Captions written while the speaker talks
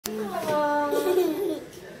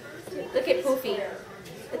Look at Poofy.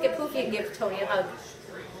 Look at Poofy and give Tony a hug.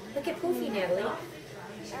 Look at Poofy, Natalie.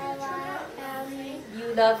 I want him.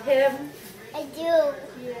 You love him? I do.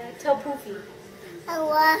 Yeah. Tell Poofy. I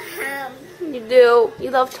want him. You do.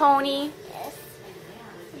 You love Tony? Yes.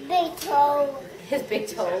 Big toe. His big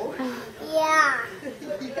toe. Yeah.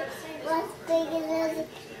 What's bigger than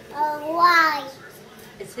why?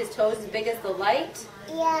 Is his toes as big as the light?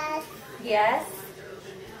 Yes. Yes.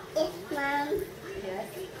 Yes, Mom. Yes.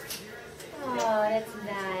 Oh, that's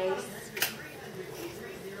nice.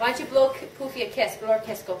 Why don't you blow Poofy a kiss? Blow her a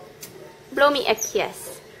kiss. Go. Blow me a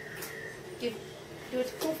kiss. Do it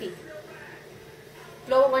to Poofy.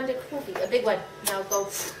 Blow one to Poofy. A big one. Now go.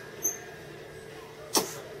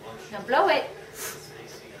 Now blow it.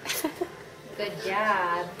 Good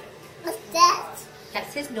job. What's that?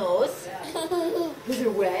 That's his nose. Those are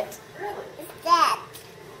wet. What's that?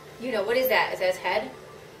 You know, what is that? Is that his head?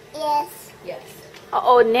 Yes. Yes.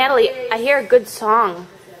 Oh, Natalie, I hear a good song.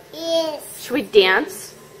 Yes. Should we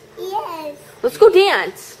dance? Yes. Let's go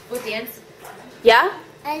dance. We'll dance. Yeah?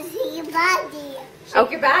 I see your body.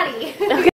 Shake your body. Okay.